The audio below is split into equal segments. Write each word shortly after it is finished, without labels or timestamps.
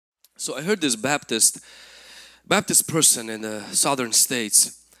So I heard this Baptist person in the southern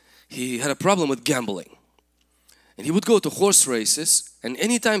states. He had a problem with gambling. And he would go to horse races, and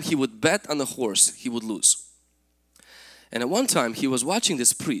anytime he would bet on a horse, he would lose. And at one time he was watching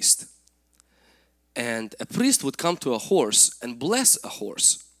this priest, and a priest would come to a horse and bless a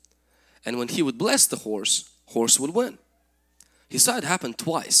horse. And when he would bless the horse would win. He saw it happen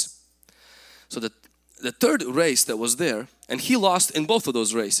twice. So the third race that was there, and he lost in both of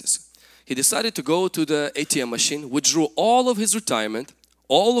those races. He decided to go to the ATM machine, withdrew all of his retirement,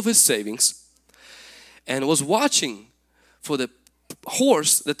 all of his savings, and was watching for the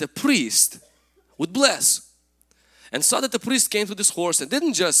horse that the priest would bless. And saw that the priest came to this horse and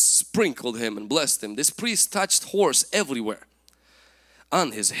didn't just sprinkle him and blessed him. This priest touched horse everywhere.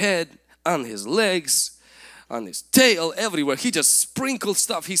 On his head, on his legs, on his tail, everywhere. He just sprinkled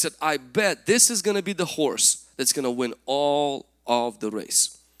stuff. He said, I bet this is going to be the horse that's going to win all of the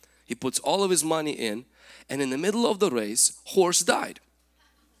race. He puts all of his money in, and in the middle of the race, horse died.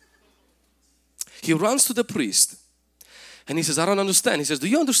 He runs to the priest and he says, I don't understand. He says, do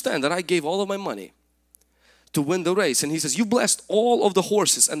you understand that I gave all of my money to win the race? And he says, you blessed all of the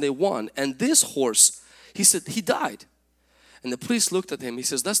horses and they won, and this horse, he said, he died. And the priest looked at him. He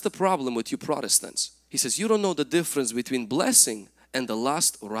says, that's the problem with you Protestants. He says, you don't know the difference between blessing and the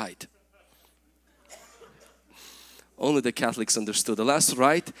last rite. Only the Catholics understood. The last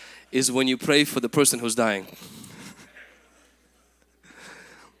rite is when you pray for the person who's dying.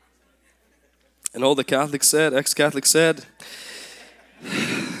 And all the Catholics said, ex-Catholics said,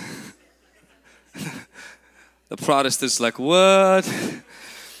 the Protestants like, what?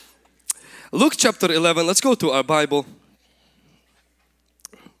 Luke chapter 11, let's go to our Bible.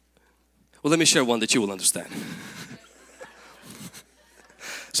 Well, let me share one that you will understand.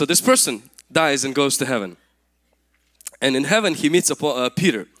 So this person dies and goes to heaven. And in heaven he meets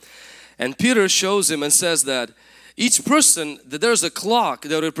Peter. And Peter shows him and says that each person, that there's a clock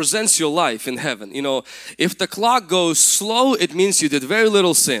that represents your life in heaven. You know, if the clock goes slow, it means you did very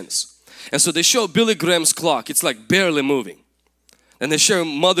little sins. And so they show Billy Graham's clock, it's like barely moving. And they show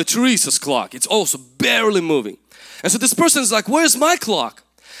Mother Teresa's clock, it's also barely moving. And so this person's like, where's my clock?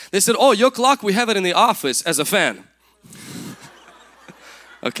 They said, oh, your clock, we have it in the office as a fan.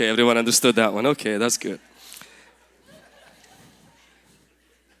 Okay, everyone understood that one. Okay, that's good.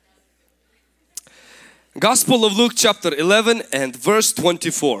 Gospel of Luke chapter 11 and verse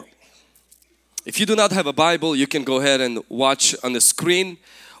 24. If you do not have a Bible, you can go ahead and watch on the screen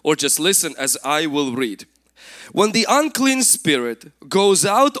or just listen as I will read. When the unclean spirit goes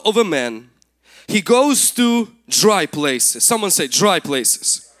out of a man, he goes to dry places. Someone say dry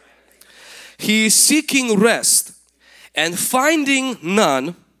places. He is seeking rest, and finding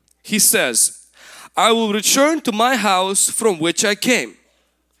none, he says, I will return to my house from which I came.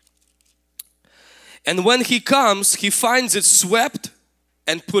 And when he comes, he finds it swept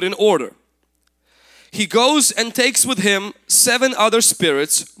and put in order. He goes and takes with him 7 other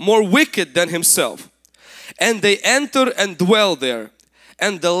spirits more wicked than himself, and they enter and dwell there.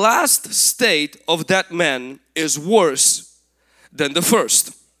 And the last state of that man is worse than the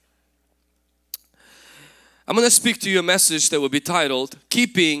first. I'm going to speak to you a message that will be titled,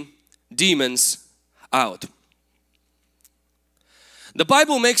 Keeping Demons Out. The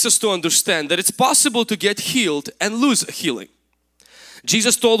Bible makes us to understand that it's possible to get healed and lose healing.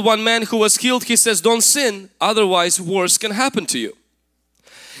 Jesus told one man who was healed, he says, don't sin, otherwise worse can happen to you.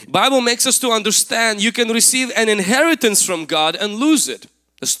 Bible makes us to understand you can receive an inheritance from God and lose it.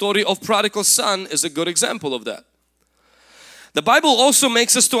 The story of prodigal son is a good example of that. The Bible also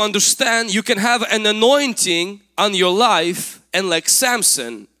makes us to understand you can have an anointing on your life and like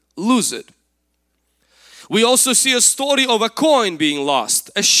Samson, lose it. We also see a story of a coin being lost,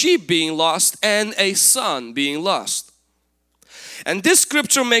 a sheep being lost, and a son being lost. And this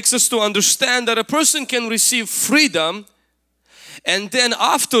scripture makes us to understand that a person can receive freedom and then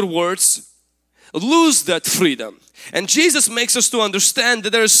afterwards lose that freedom. And Jesus makes us to understand that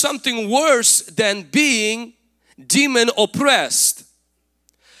there is something worse than being demon oppressed.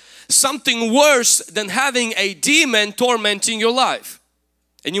 Something worse than having a demon tormenting your life.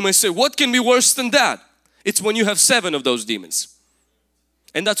 And you may say, what can be worse than that? It's when you have 7 of those demons.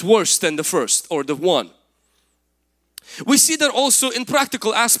 And that's worse than the first or the one. We see that also in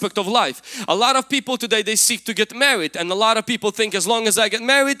practical aspect of life. A lot of people today, they seek to get married, and a lot of people think as long as I get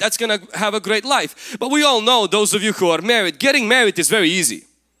married, that's gonna have a great life. But we all know, those of you who are married, getting married is very easy.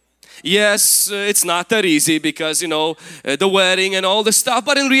 Yes, it's not that easy because, you know, the wedding and all the stuff,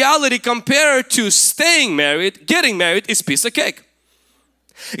 but in reality, compared to staying married, getting married is piece of cake.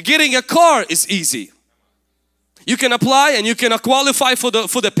 Getting a car is easy. You can apply and you can qualify for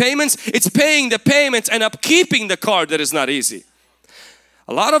the payments. It's paying the payments and upkeeping the car that is not easy.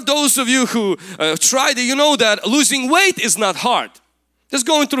 A lot of those of you who tried it, you know that losing weight is not hard. Just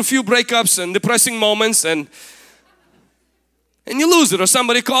going through a few breakups and depressing moments and you lose it, or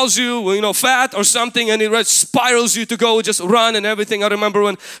somebody calls you, you know, fat or something, and it spirals you to go just run and everything. I remember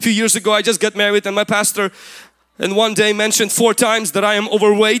when a few years ago I just got married and my pastor and one day mentioned 4 times that I am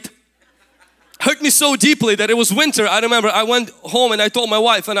overweight. Hurt me so deeply that it was winter. I remember I went home and I told my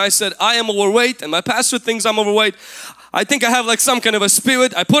wife and I said, I am overweight and my pastor thinks I'm overweight. I think I have like some kind of a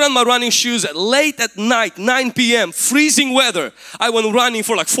spirit. I put on my running shoes at late at night, 9 p.m., freezing weather. I went running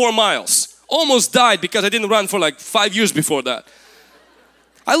for like 4 miles. Almost died because I didn't run for like 5 years before that.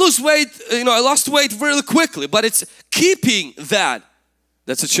 I lose weight, you know, I lost weight really quickly, but it's keeping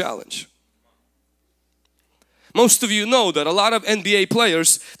that's a challenge. Most of you know that a lot of NBA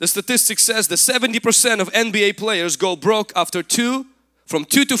players, the statistic says that 70% of NBA players go broke after from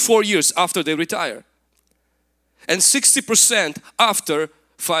 2 to 4 years after they retire. And 60% after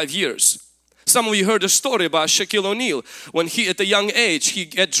 5 years. Some of you heard a story about Shaquille O'Neal when he at a young age he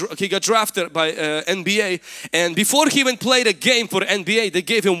got drafted by NBA, and before he even played a game for NBA they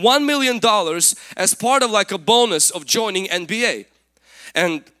gave him $1 million as part of like a bonus of joining NBA.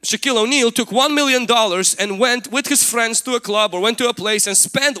 And Shaquille O'Neal took $1 million and went with his friends to a club or went to a place and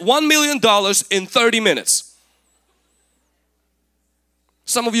spent $1 million in 30 minutes.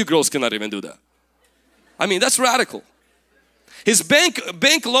 Some of you girls cannot even do that. I mean, that's radical. His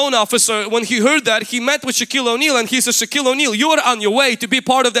bank loan officer, when he heard that, he met with Shaquille O'Neal and he said, Shaquille O'Neal, you are on your way to be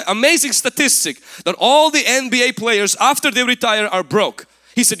part of the amazing statistic that all the NBA players after they retire are broke.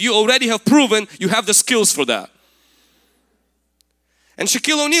 He said, you already have proven you have the skills for that. And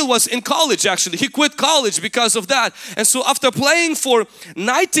Shaquille O'Neal was in college actually. He quit college because of that. And so after playing for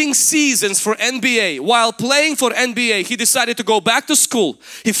 19 seasons for NBA, while playing for NBA, he decided to go back to school.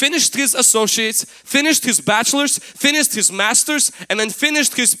 He finished his associates, finished his bachelor's, finished his master's, and then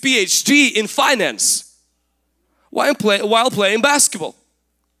finished his PhD in finance while playing basketball.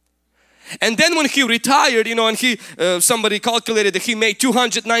 And then when he retired, you know, and somebody calculated that he made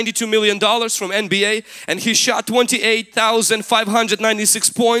 $292 million from NBA, and he shot 28,596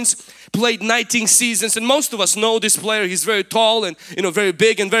 points, played 19 seasons, and most of us know this player. He's very tall and, you know, very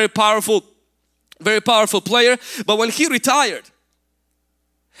big and very powerful player. But when he retired,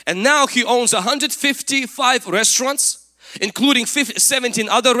 and now he owns 155 restaurants, including 17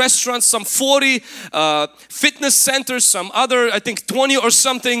 other restaurants, some 40 fitness centers, some other, I think 20 or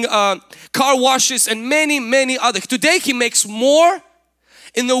something car washes, and many others. Today he makes more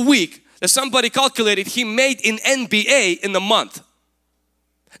in a week than somebody calculated he made in NBA in a month.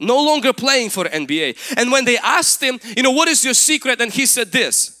 No longer playing for NBA. And when they asked him, you know, what is your secret? And he said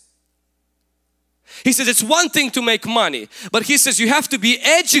this. He says it's one thing to make money, but he says you have to be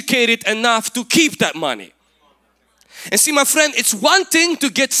educated enough to keep that money. And see, my friend, it's one thing to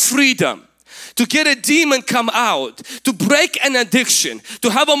get freedom, to get a demon come out, to break an addiction,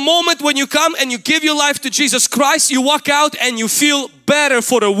 to have a moment when you come and you give your life to Jesus Christ, you walk out and you feel better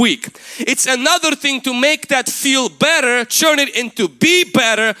for a week. It's another thing to make that feel better, turn it into be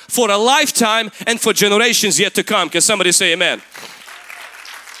better for a lifetime and for generations yet to come. Can somebody say amen?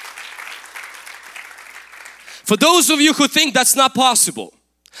 For those of you who think that's not possible,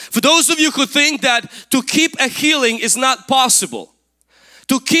 for those of you who think that to keep a healing is not possible,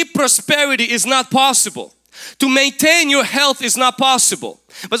 to keep prosperity is not possible, to maintain your health is not possible.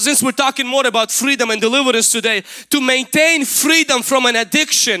 But since we're talking more about freedom and deliverance today, to maintain freedom from an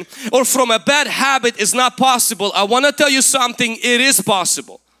addiction or from a bad habit is not possible. I want to tell you something, it is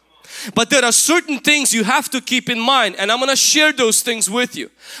possible. But there are certain things you have to keep in mind, and I'm going to share those things with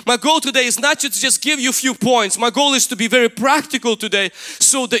you. My goal today is not to just give you a few points. My goal is to be very practical today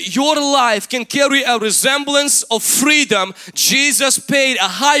so that your life can carry a resemblance of freedom Jesus paid a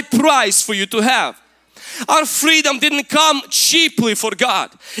high price for you to have. Our freedom didn't come cheaply for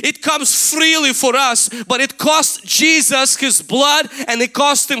God. It comes freely for us, but it cost Jesus His blood and it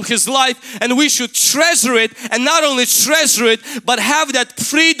cost Him His life, and we should treasure it, and not only treasure it, but have that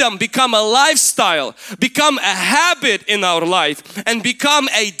freedom become a lifestyle, become a habit in our life, and become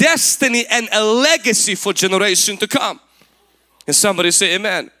a destiny and a legacy for generation to come. And somebody say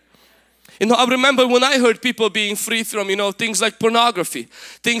amen. You know, I remember when I heard people being free from, you know, things like pornography.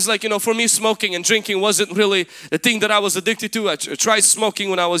 Things like, you know, for me smoking and drinking wasn't really the thing that I was addicted to. I tried smoking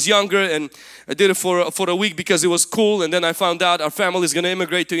when I was younger, and I did it for a week because it was cool. And then I found out our family is going to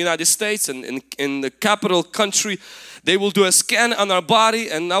immigrate to the United States, and in the capital country they will do a scan on our body.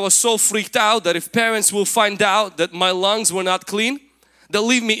 And I was so freaked out that if parents will find out that my lungs were not clean, they'll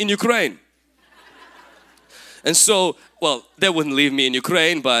leave me in Ukraine. And so, well, they wouldn't leave me in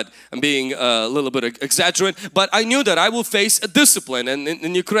Ukraine, but I'm being a little bit exaggerant. But I knew that I will face a discipline. And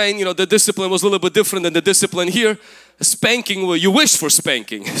in Ukraine, you know, the discipline was a little bit different than the discipline here. Spanking, well, you wish for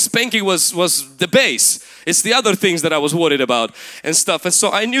spanking. Spanking was the base. It's the other things that I was worried about and stuff. And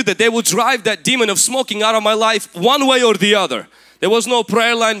so I knew that they would drive that demon of smoking out of my life one way or the other. There was no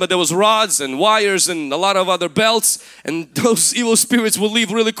prayer line, but there was rods and wires and a lot of other belts, and those evil spirits will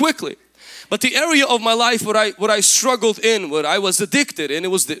leave really quickly. But the area of my life where I struggled in, where I was addicted in,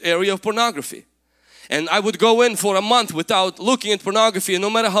 it was the area of pornography. And I would go in for a month without looking at pornography, and no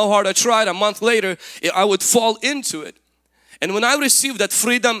matter how hard I tried, a month later I would fall into it. And when I received that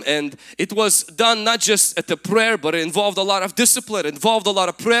freedom, and it was done not just at the prayer, but it involved a lot of discipline, it involved a lot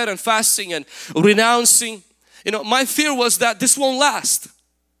of prayer and fasting and renouncing. You know, my fear was that this won't last.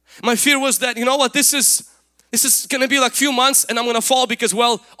 My fear was that, you know what, this is going to be like a few months and I'm going to fall, because,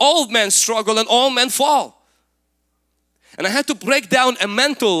 well, all men struggle and all men fall. And I had to break down a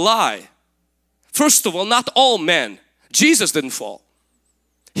mental lie. First of all, not all men. Jesus didn't fall.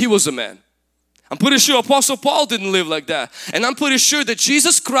 He was a man. I'm pretty sure Apostle Paul didn't live like that. And I'm pretty sure that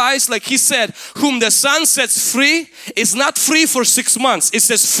Jesus Christ, like He said, whom the Son sets free is not free for 6 months. It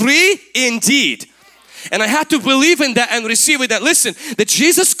says free indeed. And I had to believe in that and receive it, that listen, that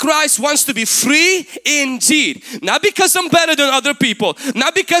Jesus Christ wants to be free indeed. Not because I'm better than other people,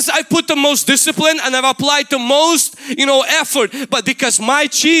 not because I put the most discipline and I've applied the most, you know, effort, but because my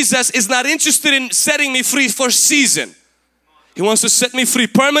Jesus is not interested in setting me free for a season. He wants to set me free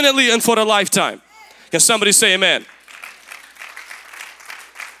permanently and for a lifetime. Can somebody say amen?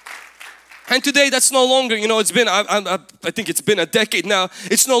 And today that's no longer, you know, it's been, I think it's been a decade now.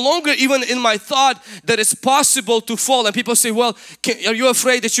 It's no longer even in my thought that it's possible to fall. And people say, well, are you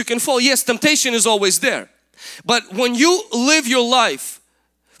afraid that you can fall? Yes, temptation is always there. But when you live your life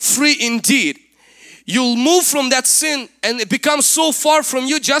free indeed, you'll move from that sin and it becomes so far from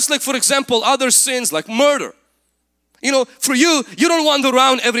you, just like, for example, other sins like murder. You know, for you, you don't wander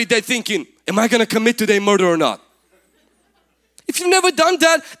around every day thinking, am I going to commit today murder or not? If you've never done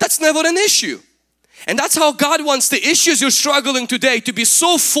that, that's never an issue. And that's how God wants the issues you're struggling today to be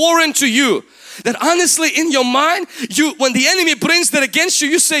so foreign to you that honestly in your mind, when the enemy brings that against you,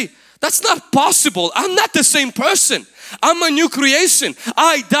 you say, that's not possible. I'm not the same person. I'm a new creation.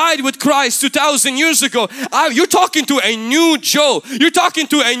 I died with Christ 2,000 years ago. You're talking to a new Joe. You're talking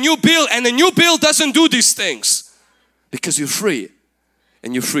to a new Bill, and a new Bill doesn't do these things because you're free,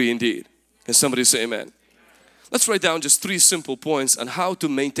 and you're free indeed. Can somebody say amen? Let's write down just 3 simple points on how to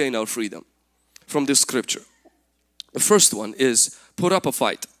maintain our freedom from this scripture. The first one is put up a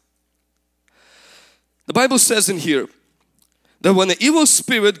fight. The Bible says in here that when the evil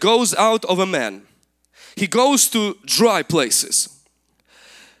spirit goes out of a man, he goes to dry places.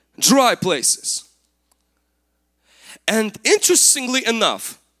 Dry places. And interestingly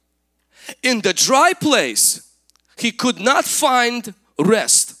enough, in the dry place, he could not find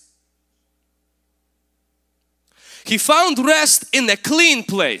rest. He found rest in a clean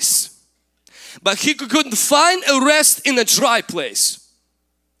place, but he couldn't find a rest in a dry place.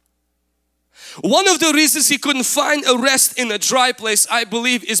 One of the reasons he couldn't find a rest in a dry place, I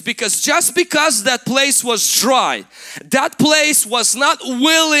believe, is because just because that place was dry, that place was not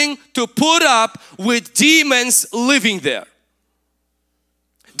willing to put up with demons living there.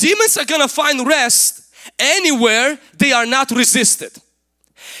 Demons are going to find rest anywhere they are not resisted,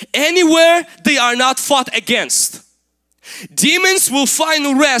 anywhere they are not fought against. Demons will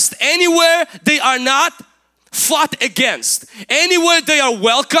find rest anywhere they are not fought against. Anywhere they are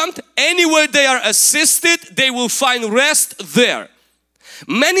welcomed, anywhere they are assisted, they will find rest there.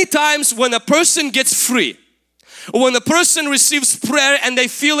 Many times when a person gets free, or when a person receives prayer and they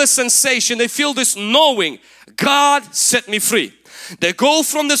feel a sensation, they feel this knowing, God set me free. They go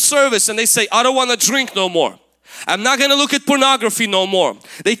from the service and they say, I don't want to drink no more. I'm not going to look at pornography no more.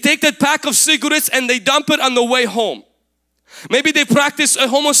 They take that pack of cigarettes and they dump it on the way home. Maybe they practice a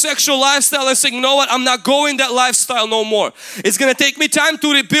homosexual lifestyle and say, you know what, I'm not going that lifestyle no more. It's going to take me time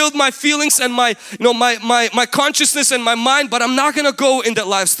to rebuild my feelings and my consciousness and my mind, but I'm not going to go in that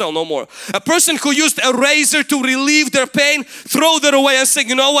lifestyle no more. A person who used a razor to relieve their pain, throw that away and say,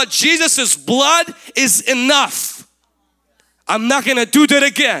 you know what, Jesus' blood is enough. I'm not going to do that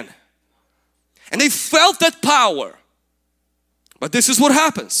again. And they felt that power. But this is what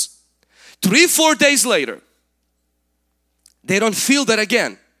happens. 3-4 days later, they don't feel that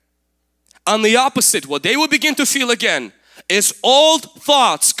again. On the opposite, what they will begin to feel again is old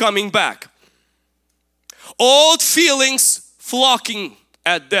thoughts coming back. Old feelings flocking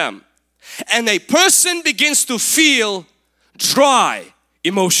at them. And a person begins to feel dry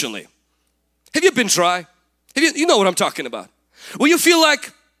emotionally. Have you been dry? You know what I'm talking about. Where you feel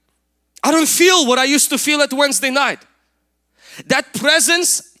like, I don't feel what I used to feel at Wednesday night. That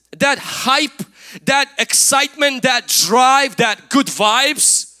presence, that hype, that excitement, that drive, that good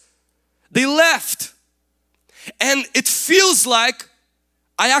vibes, they left. And it feels like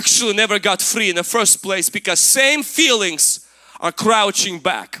I actually never got free in the first place, because same feelings are crouching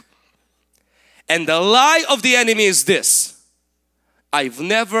back. And the lie of the enemy is this: I've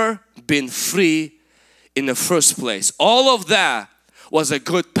never been free in the first place. All of that was a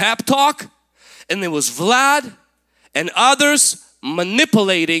good pep talk, and it was Vlad and others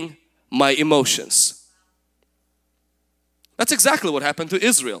manipulating my emotions. That's exactly what happened to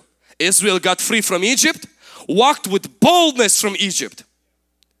Israel. Israel got free from Egypt, walked with boldness from Egypt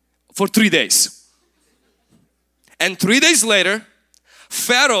for 3 days. And 3 days later,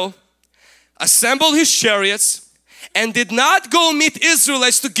 Pharaoh assembled his chariots and did not go meet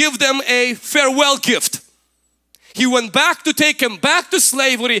Israelites to give them a farewell gift. He went back to take them back to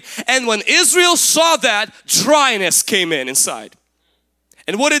slavery, and when Israel saw that, dryness came inside.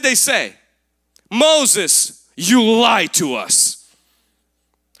 And what did they say? Moses, you lied to us.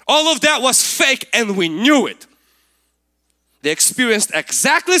 All of that was fake and we knew it. They experienced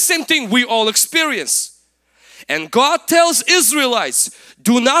exactly the same thing we all experience. And God tells Israelites,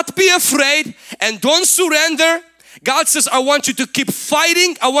 do not be afraid and don't surrender. God says, I want you to keep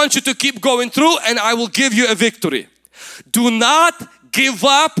fighting. I want you to keep going through, and I will give you a victory. Do not give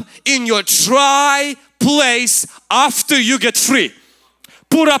up in your dry place after you get free.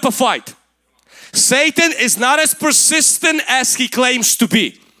 Put up a fight. Satan is not as persistent as he claims to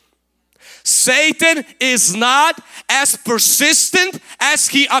be. Satan is not as persistent as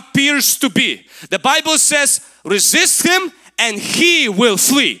he appears to be. The Bible says, resist him and he will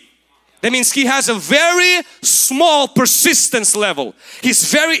flee. That means he has a very small persistence level.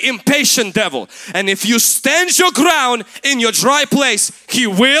 He's very impatient devil. And if you stand your ground in your dry place, he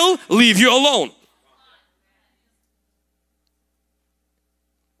will leave you alone.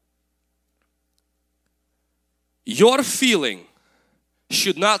 Your feeling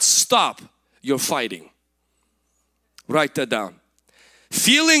should not stop your fighting. Write that down.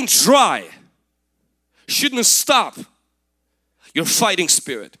 Feeling dry shouldn't stop your fighting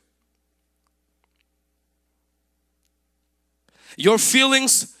spirit. Your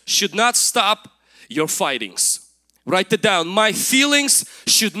feelings should not stop your fightings. Write that down. My feelings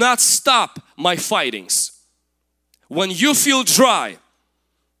should not stop my fightings. When you feel dry,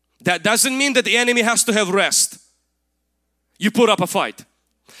 that doesn't mean that the enemy has to have rest. You put up a fight.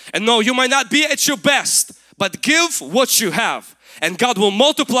 And no, you might not be at your best, but give what you have, and God will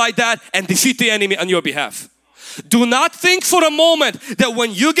multiply that and defeat the enemy on your behalf. Do not think for a moment that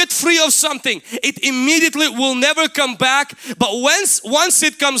when you get free of something, it immediately will never come back. But once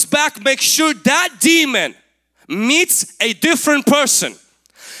it comes back, make sure that demon meets a different person.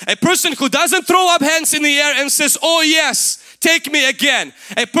 A person who doesn't throw up hands in the air and says, oh yes, take me again.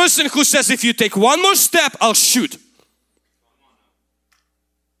 A person who says, if you take one more step, I'll shoot.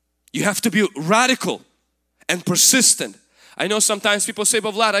 You have to be radical and persistent. I know sometimes people say,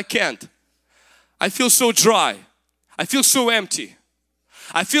 but Vlad, I can't. I feel so dry. I feel so empty.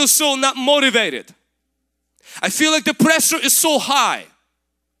 I feel so not motivated. I feel like the pressure is so high.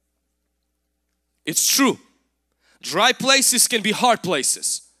 It's true. Dry places can be hard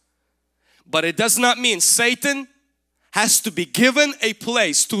places. But it does not mean Satan has to be given a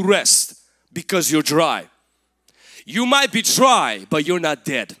place to rest because you're dry. You might be dry, but you're not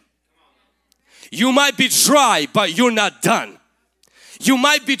dead. You might be dry, but you're not done. You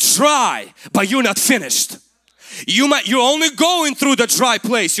might be dry, but you're not finished. You're only going through the dry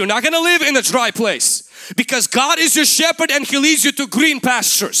place. You're not going to live in a dry place, because God is your shepherd and He leads you to green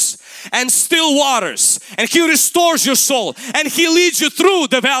pastures and still waters, and He restores your soul, and He leads you through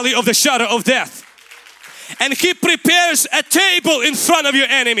the valley of the shadow of death, and He prepares a table in front of your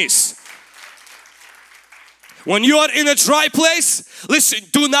enemies. When you are in a dry place, listen,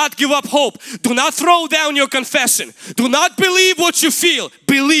 do not give up hope. Do not throw down your confession. Do not believe what you feel.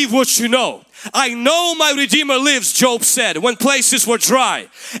 Believe what you know. I know my Redeemer lives, Job said, when places were dry.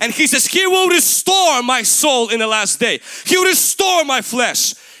 And he says, He will restore my soul in the last day. He will restore my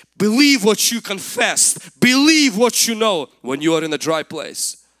flesh. Believe what you confessed. Believe what you know when you are in a dry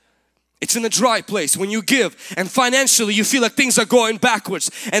place. It's in a dry place when you give and financially you feel like things are going backwards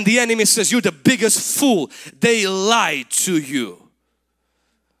and the enemy says you're the biggest fool. They lied to you.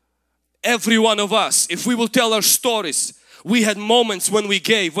 Every one of us, if we will tell our stories, we had moments when we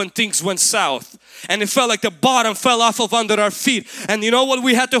gave, when things went south and it felt like the bottom fell off of under our feet. And you know what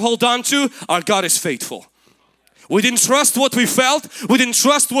we had to hold on to? Our God is faithful. We didn't trust what we felt, we didn't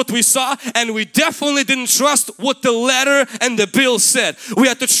trust what we saw, and we definitely didn't trust what the letter and the bill said. We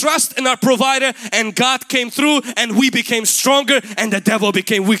had to trust in our provider, and God came through and we became stronger and the devil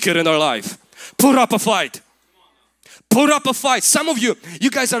became weaker in our life. Put up a fight. Put up a fight. Some of you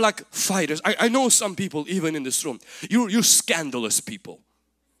guys are like fighters. I know some people even in this room. You're scandalous people.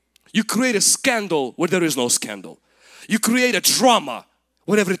 You create a scandal where there is no scandal. You create a drama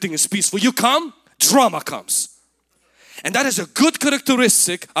where everything is peaceful. You come, drama comes. And that is a good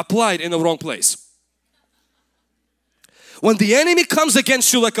characteristic applied in the wrong place. When the enemy comes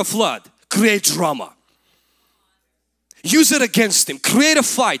against you like a flood, create drama. Use it against him. Create a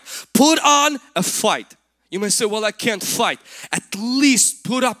fight. Put on a fight. You may say, well, I can't fight. At least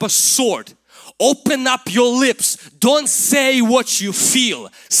put up a sword. Open up your lips. Don't say what you feel.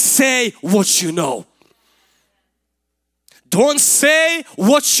 Say what you know. Don't say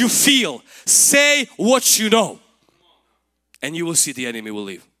what you feel. Say what you know. And you will see the enemy will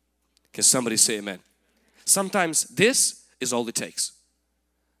leave. Can somebody say amen? Sometimes this is all it takes.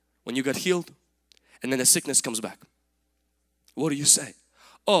 When you got healed and then the sickness comes back. What do you say?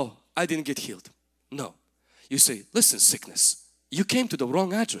 Oh, I didn't get healed. No. You say, listen, sickness, you came to the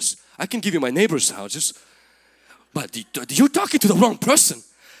wrong address. I can give you my neighbor's houses, but you're talking to the wrong person.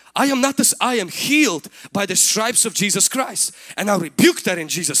 I am not this. I am healed by the stripes of Jesus Christ, and I rebuke that in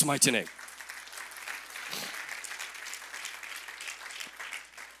Jesus' mighty name.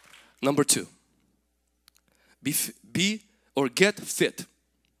 Number 2, get fit.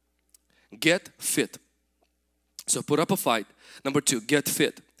 Get fit. So put up a fight. Number 2, get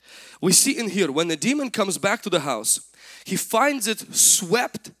fit. We see in here when the demon comes back to the house, he finds it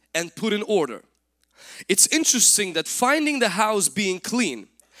swept and put in order. It's interesting that finding the house being clean,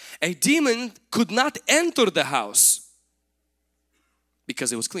 a demon could not enter the house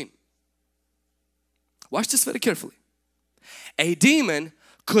because it was clean. Watch this very carefully. A demon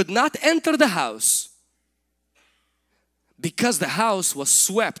could not enter the house because the house was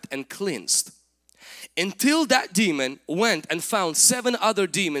swept and cleansed. Until that demon went and found 7 other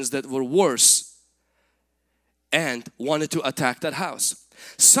demons that were worse and wanted to attack that house.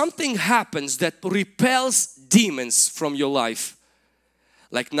 Something happens that repels demons from your life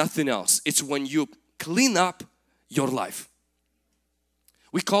like nothing else. It's when you clean up your life.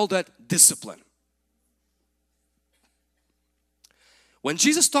 We call that discipline. When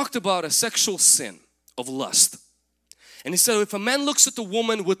Jesus talked about a sexual sin of lust, and He said if a man looks at a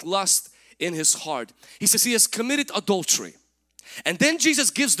woman with lust in his heart, He says he has committed adultery. And then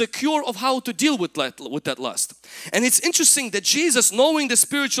Jesus gives the cure of how to deal with that lust. And it's interesting that Jesus, knowing the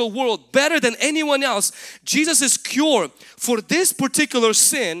spiritual world better than anyone else, Jesus' cure for this particular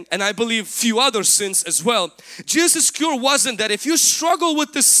sin, and I believe few other sins as well, Jesus' cure wasn't that if you struggle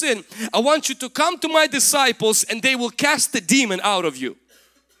with this sin, I want you to come to my disciples and they will cast the demon out of you.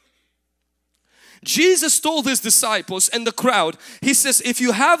 Jesus told His disciples and the crowd, He says, if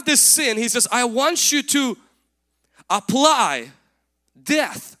you have this sin, He says, I want you to apply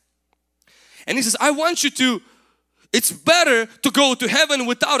death. And He says, I want you to, it's better to go to heaven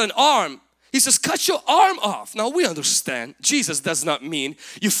without an arm. He says, cut your arm off. Now we understand, Jesus does not mean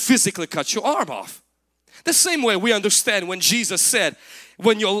you physically cut your arm off. The same way we understand when Jesus said,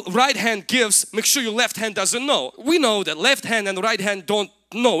 when your right hand gives, make sure your left hand doesn't know. We know that left hand and right hand don't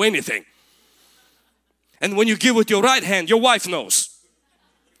know anything. And when you give with your right hand, your wife knows.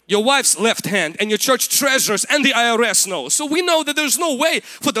 Your wife's left hand and your church treasurers and the IRS know. So we know that there's no way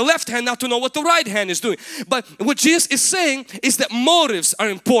for the left hand not to know what the right hand is doing. But what Jesus is saying is that motives are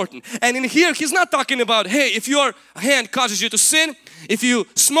important. And in here He's not talking about, hey, if your hand causes you to sin, if you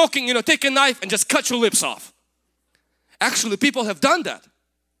smoking, take a knife and just cut your lips off. Actually, people have done that.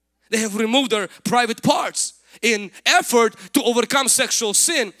 They have removed their private parts in effort to overcome sexual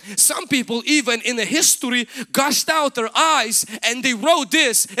sin. Some people even in the history gushed out their eyes and they wrote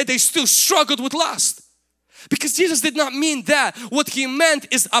this and they still struggled with lust. Because Jesus did not mean that. What He meant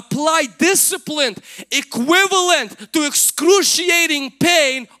is apply discipline equivalent to excruciating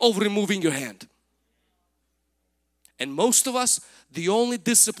pain of removing your hand. And most of us, the only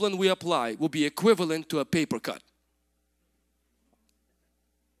discipline we apply will be equivalent to a paper cut.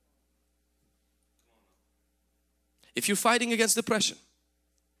 If you're fighting against depression,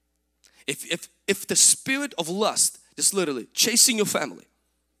 if the spirit of lust is literally chasing your family,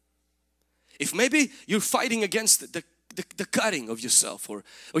 if maybe you're fighting against the cutting of yourself, or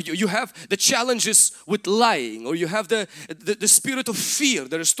you have the challenges with lying, or you have the spirit of fear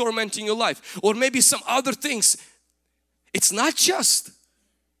that is tormenting your life, or maybe some other things, it's not just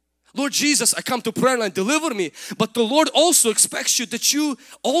Lord Jesus, I come to prayer line, deliver me. But the Lord also expects you that you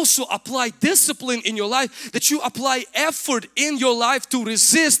also apply discipline in your life, that you apply effort in your life to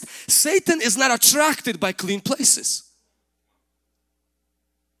resist. Satan is not attracted by clean places.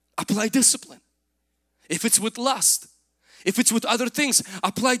 Apply discipline. If it's with lust, if it's with other things,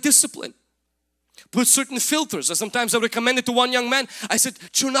 apply discipline. Put certain filters. Sometimes I recommended to one young man, I said,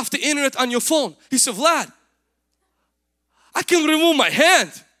 turn off the internet on your phone. He said, Vlad, I can remove my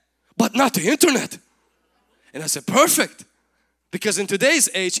hand, but not the internet. And I said, perfect. Because in today's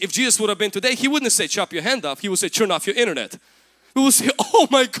age, if Jesus would have been today, He wouldn't say chop your hand off. He would say turn off your internet. We would say, oh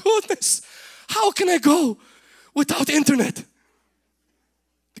my goodness, how can I go without internet?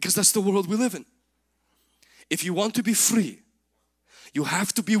 Because that's the world we live in. If you want to be free, you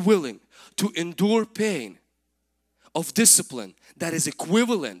have to be willing to endure pain of discipline that is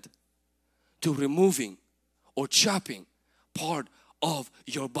equivalent to removing or chopping part of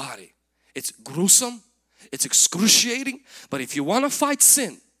your body. It's gruesome, it's excruciating, but if you want to fight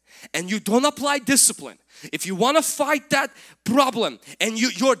sin and you don't apply discipline, if you want to fight that problem and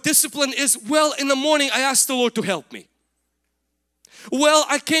your discipline is, well, in the morning I asked the Lord to help me. Well,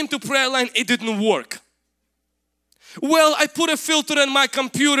 I came to prayer line, it didn't work. Well, I put a filter in my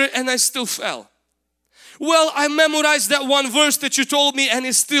computer and I still fell. Well, I memorized that one verse that you told me and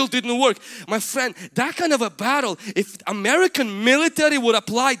it still didn't work. My friend, that kind of a battle, if American military would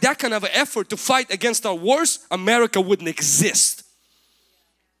apply that kind of an effort to fight against our wars, America wouldn't exist.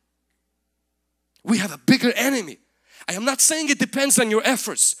 We have a bigger enemy. I am not saying it depends on your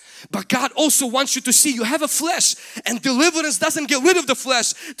efforts, but God also wants you to see you have a flesh, and deliverance doesn't get rid of the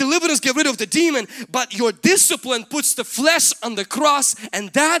flesh. Deliverance get rid of the demon, but your discipline puts the flesh on the cross, and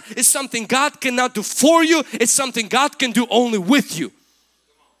that is something God cannot do for you. It's something God can do only with you.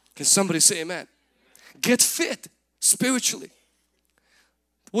 Can somebody say amen? Get fit spiritually.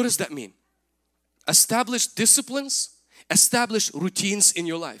 What does that mean? Establish disciplines, establish routines in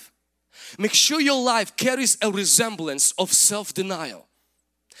your life. Make sure your life carries a resemblance of self-denial.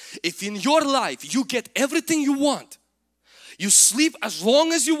 If in your life you get everything you want, you sleep as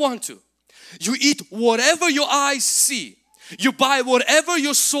long as you want to, you eat whatever your eyes see, you buy whatever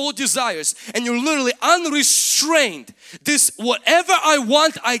your soul desires, and you're literally unrestrained, this whatever I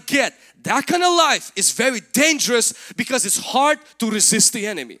want I get, that kind of life is very dangerous because it's hard to resist the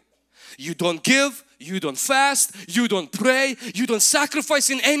enemy. You don't give, you don't fast, you don't pray, you don't sacrifice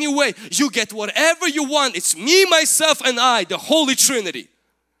in any way. You get whatever you want. It's me, myself and I, the Holy Trinity.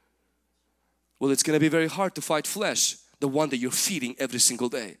 Well, it's going to be very hard to fight flesh, the one that you're feeding every single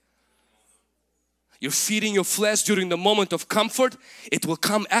day. You're feeding your flesh during the moment of comfort. It will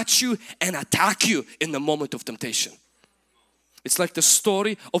come at you and attack you in the moment of temptation. It's like the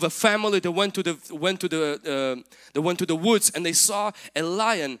story of a family that went to the woods and they saw a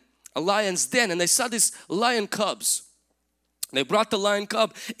lion's den, and they saw these lion cubs. They brought the lion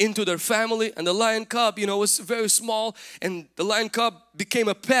cub into their family, and the lion cub, you know, was very small, and the lion cub became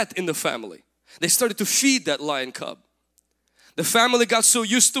a pet in the family. They started to feed that lion cub. The family got so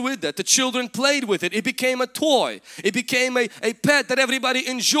used to it that the children played with it. It became a toy. It became a pet that everybody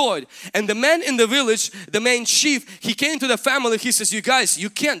enjoyed. And the man in the village, the main chief, he came to the family. He says, you guys, you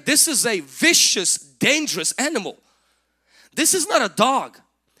can't. This is a vicious, dangerous animal. This is not a dog.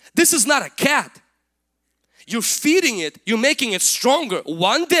 This is not a cat. You're feeding it. You're making it stronger.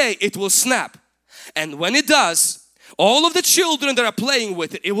 One day it will snap. And when it does, all of the children that are playing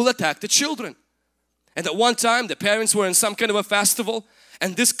with it, it will attack the children. And at one time the parents were in some kind of a festival,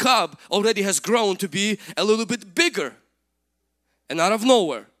 and this cub already has grown to be a little bit bigger. And out of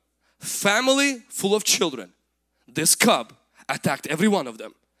nowhere, family full of children, this cub attacked every one of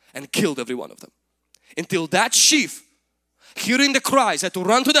them and killed every one of them. Until that chief, hearing the cries, had to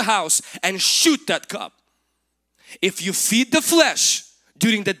run to the house and shoot that cub. If you feed the flesh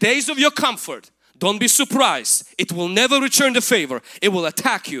during the days of your comfort, don't be surprised. It will never return the favor. It will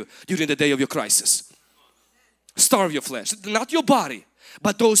attack you during the day of your crisis. Starve your flesh, not your body,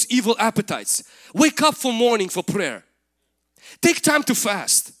 but those evil appetites. Wake up for morning for prayer. Take time to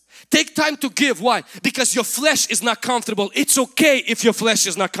fast. Take time to give. Why? Because your flesh is not comfortable. It's okay if your flesh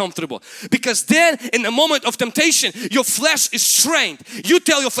is not comfortable. Because then in the moment of temptation, your flesh is trained. You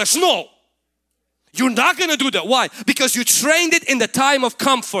tell your flesh, no, you're not going to do that. Why? Because you trained it in the time of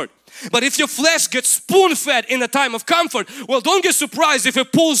comfort. But if your flesh gets spoon-fed in the time of comfort, well, don't get surprised if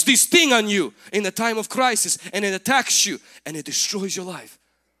it pulls this thing on you in the time of crisis and it attacks you and it destroys your life.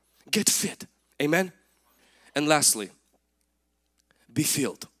 Get fit. Amen. And lastly, be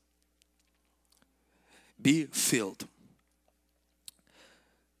filled. Be filled.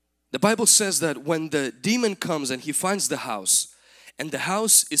 The Bible says that when the demon comes and he finds the house and the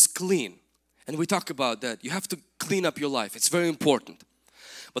house is clean. And we talk about that. You have to clean up your life. It's very important.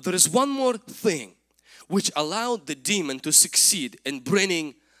 But there is one more thing which allowed the demon to succeed in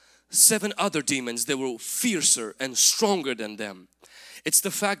bringing 7 other demons that were fiercer and stronger than them. It's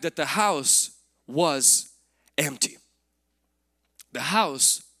the fact that the house was empty. The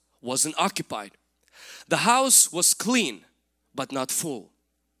house wasn't occupied. The house was clean but not full.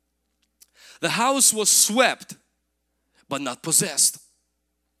 The house was swept but not possessed.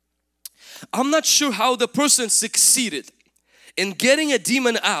 I'm not sure how the person succeeded in getting a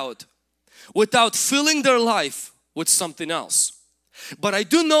demon out without filling their life with something else. But I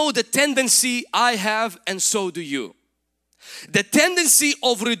do know the tendency I have, and so do you. The tendency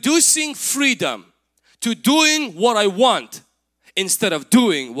of reducing freedom to doing what I want instead of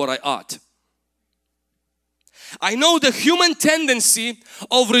doing what I ought. I know the human tendency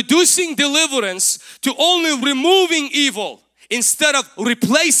of reducing deliverance to only removing evil instead of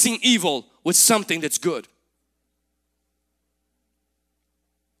replacing evil with something that's good.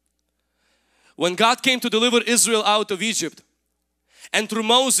 When God came to deliver Israel out of Egypt, and through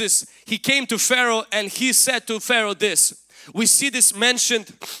Moses, He came to Pharaoh and He said to Pharaoh this. We see this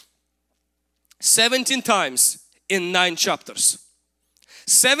mentioned 17 times in 9 chapters.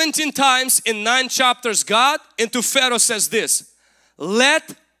 17 times in 9 chapters, God into Pharaoh says this,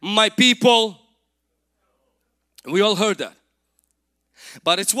 let my people, we all heard that.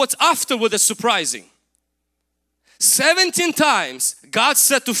 But it's what's afterward that's surprising. 17 times God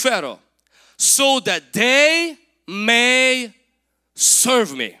said to Pharaoh, so that they may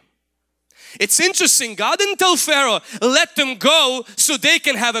serve me. It's interesting, God didn't tell Pharaoh, let them go so they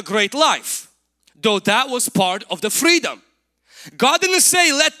can have a great life. Though that was part of the freedom. God didn't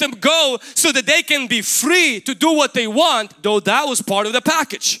say let them go so that they can be free to do what they want, though that was part of the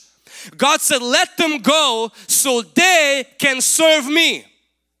package. God said let them go so they can serve me.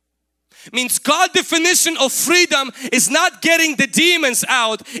 Means God's definition of freedom is not getting the demons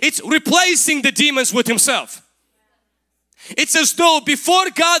out, it's replacing the demons with Himself. It's as though before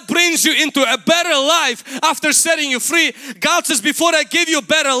God brings you into a better life after setting you free, God says before I give you a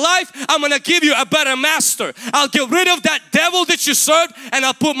better life, I'm going to give you a better master. I'll get rid of that devil that you served and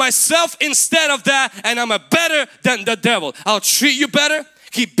I'll put myself instead of that, and I'm a better than the devil. I'll treat you better.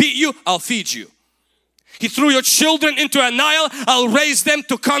 He beat you, I'll feed you. He threw your children into a Nile, I'll raise them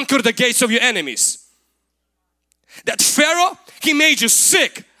to conquer the gates of your enemies. That Pharaoh, he made you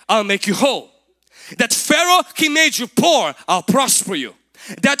sick, I'll make you whole. That Pharaoh, he made you poor, I'll prosper you.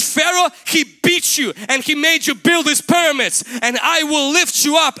 That Pharaoh, he beat you and he made you build his pyramids, and I will lift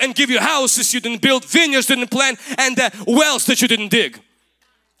you up and give you houses you didn't build, vineyards you didn't plant, and wells that you didn't dig.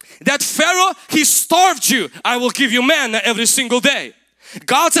 That Pharaoh, he starved you, I will give you manna every single day.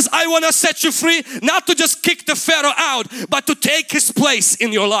 God says, I want to set you free, not to just kick the Pharaoh out, but to take his place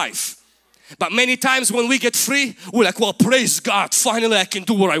in your life. But many times when we get free, we're like, well, praise God, finally I can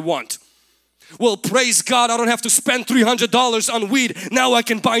do what I want. Well, praise God, I don't have to spend $300 on weed. Now I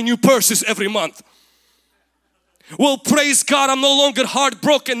can buy new purses every month. Well, praise God, I'm no longer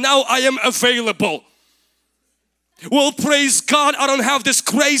heartbroken. Now I am available. Well, praise God, I don't have this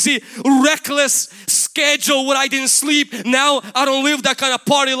crazy, reckless schedule where I didn't sleep. Now I don't live that kind of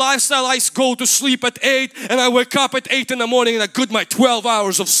party lifestyle. I go to sleep at 8 and I wake up at 8 in the morning and I get my 12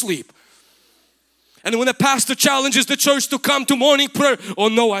 hours of sleep. And when the pastor challenges the church to come to morning prayer, oh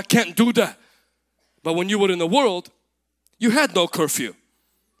no, I can't do that. But when you were in the world, you had no curfew.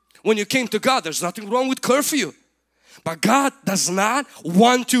 When you came to God, there's nothing wrong with curfew. But God does not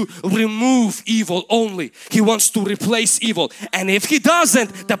want to remove evil only. He wants to replace evil. And if He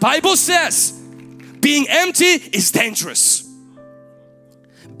doesn't, the Bible says, being empty is dangerous.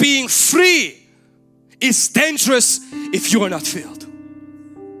 Being free is dangerous if you are not filled.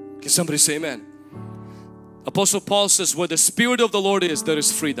 Can somebody say amen? Apostle Paul says, where the Spirit of the Lord is, there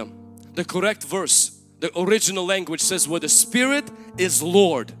is freedom. The correct verse, the original language says, where the Spirit is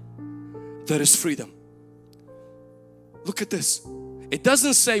Lord, there is freedom. Look at this. It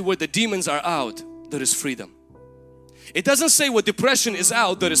doesn't say where the demons are out, there is freedom. It doesn't say where depression is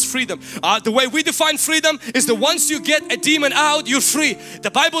out, there is freedom. The way we define freedom is that once you get a demon out, you're free.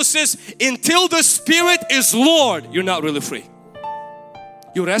 The Bible says, until the Spirit is Lord, you're not really free.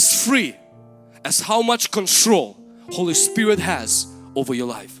 You're as free as how much control Holy Spirit has over your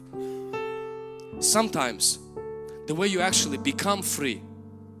life. Sometimes the way you actually become free,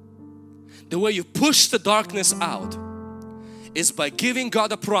 the way you push the darkness out, is by giving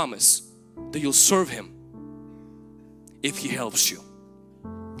God a promise that you'll serve Him if He helps you.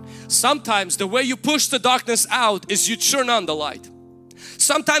 Sometimes the way you push the darkness out is you turn on the light.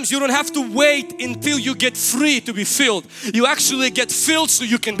 Sometimes you don't have to wait until you get free to be filled. You actually get filled so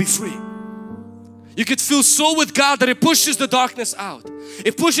you can be free. You could feel so with God that it pushes the darkness out.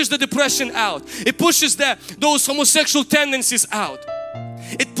 It pushes the depression out. It pushes those homosexual tendencies out.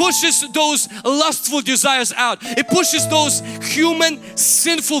 It pushes those lustful desires out. It pushes those human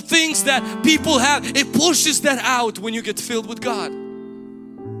sinful things that people have. It pushes that out when you get filled with God.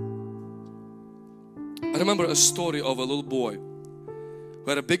 I remember a story of a little boy who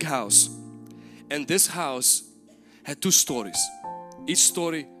had a big house, and this house had 2 stories. Each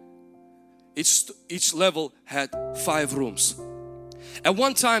level had 5 rooms. At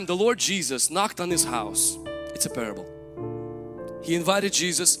one time the Lord Jesus knocked on his house. It's a parable. He invited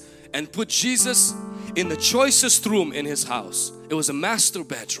Jesus and put Jesus in the choicest room in his house. It was a master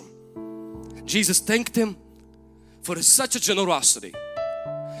bedroom. Jesus thanked him for such a generosity.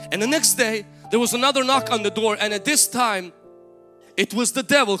 And the next day there was another knock on the door, and at this time it was the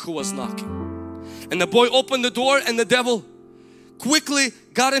devil who was knocking. And the boy opened the door, and the devil quickly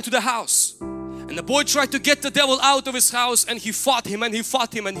got into the house. And the boy tried to get the devil out of his house, and he fought him and he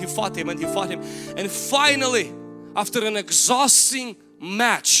fought him and he fought him and he fought him. And finally, after an exhausting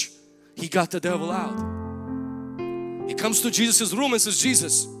match, he got the devil out. He comes to Jesus' room and says,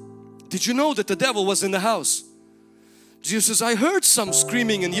 Jesus, did you know that the devil was in the house? Jesus says, I heard some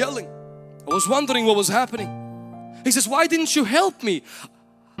screaming and yelling. I was wondering what was happening. He says, why didn't you help me?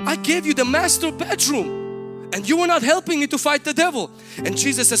 I gave you the master bedroom and you were not helping me to fight the devil. And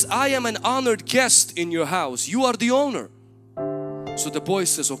Jesus says, I am an honored guest in your house. You are the owner. So the boy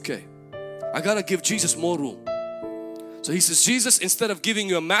says, okay, I gotta give Jesus more room. So he says, Jesus, instead of giving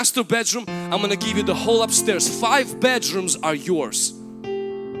you a master bedroom, I'm gonna give you the whole upstairs. 5 bedrooms are yours.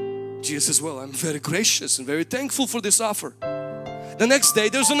 Jesus says, well, I'm very gracious and very thankful for this offer. The next day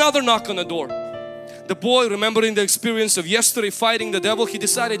there's another knock on the door. The boy, remembering the experience of yesterday fighting the devil, he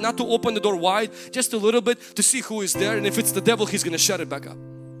decided not to open the door wide, just a little bit, to see who is there, and if it's the devil, he's gonna shut it back up.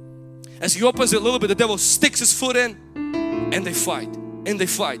 As he opens it a little bit, the devil sticks his foot in, and they fight and they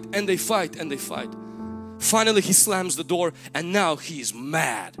fight and they fight and they fight. Finally he slams the door, and now he is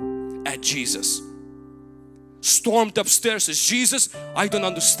mad at Jesus. Stormed upstairs, says, Jesus, I don't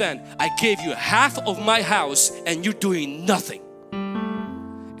understand. I gave you half of my house and you're doing nothing.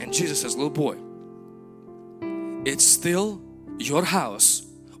 And Jesus says, little boy, it's still your house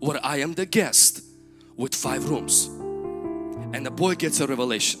where I am the guest with 5 rooms. And the boy gets a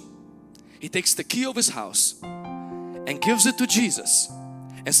revelation. He takes the key of his house and gives it to Jesus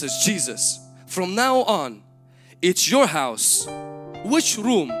and says, Jesus, from now on it's your house. Which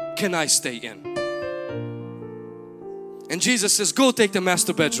room can I stay in? And Jesus says, go take the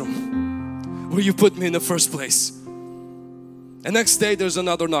master bedroom where you put me in the first place. And next day there's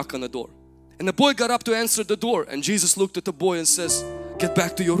another knock on the door. And the boy got up to answer the door, and Jesus looked at the boy and says, get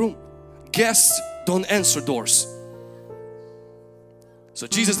back to your room. Guests don't answer doors. So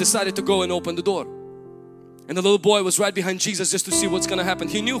Jesus decided to go and open the door. And the little boy was right behind Jesus just to see what's going to happen.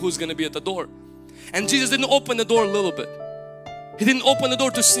 He knew who's going to be at the door. And Jesus didn't open the door a little bit. He didn't open the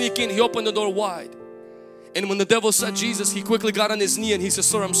door to sneak in. He opened the door wide. And when the devil saw Jesus, he quickly got on his knee and he said,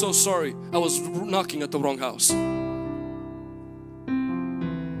 sir, I'm so sorry. I was knocking at the wrong house.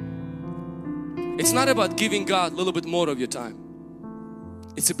 It's not about giving God a little bit more of your time.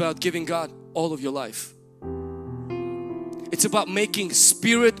 It's about giving God all of your life. It's about making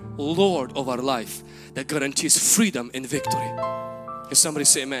Spirit Lord of our life that guarantees freedom and victory. Can somebody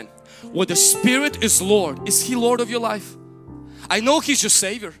say amen? When the Spirit is Lord, is He Lord of your life? I know He's your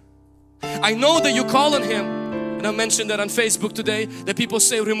Savior. I know that you call on Him. And I mentioned that on Facebook today, that people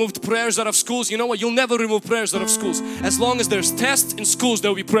say removed prayers out of schools. You know what? You'll never remove prayers out of schools. As long as there's tests in schools,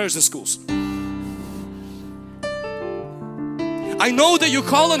 there will be prayers in schools. I know that you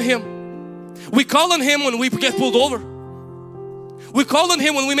call on Him. We call on Him when we get pulled over. We call on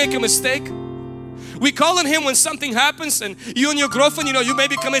Him when we make a mistake. We call on Him when something happens and you and your girlfriend, you know, you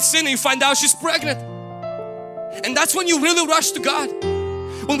maybe commit sin and you find out she's pregnant. And that's when you really rush to God.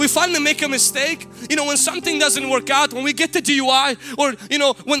 When we finally make a mistake, you know, when something doesn't work out, when we get the DUI, or you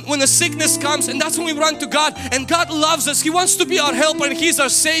know, when a sickness comes, and that's when we run to God. And God loves us. He wants to be our helper and He's our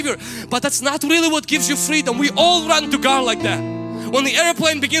Savior. But that's not really what gives you freedom. We all run to God like that. When the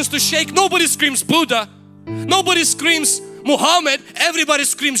airplane begins to shake, nobody screams Buddha. Nobody screams Muhammad. Everybody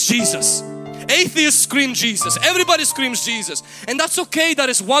screams Jesus. Atheists scream Jesus. Everybody screams Jesus. And that's okay. That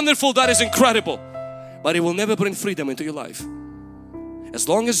is wonderful. That is incredible. But it will never bring freedom into your life. As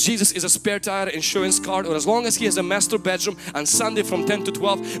long as Jesus is a spare tire insurance card, or as long as He has a master bedroom on Sunday from 10 to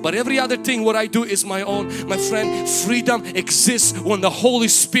 12, but every other thing what I do is my own, my friend, freedom exists when the Holy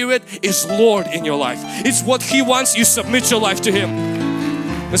Spirit is Lord in your life. It's what He wants. You submit your life to Him.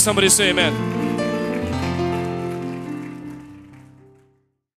 And somebody say amen.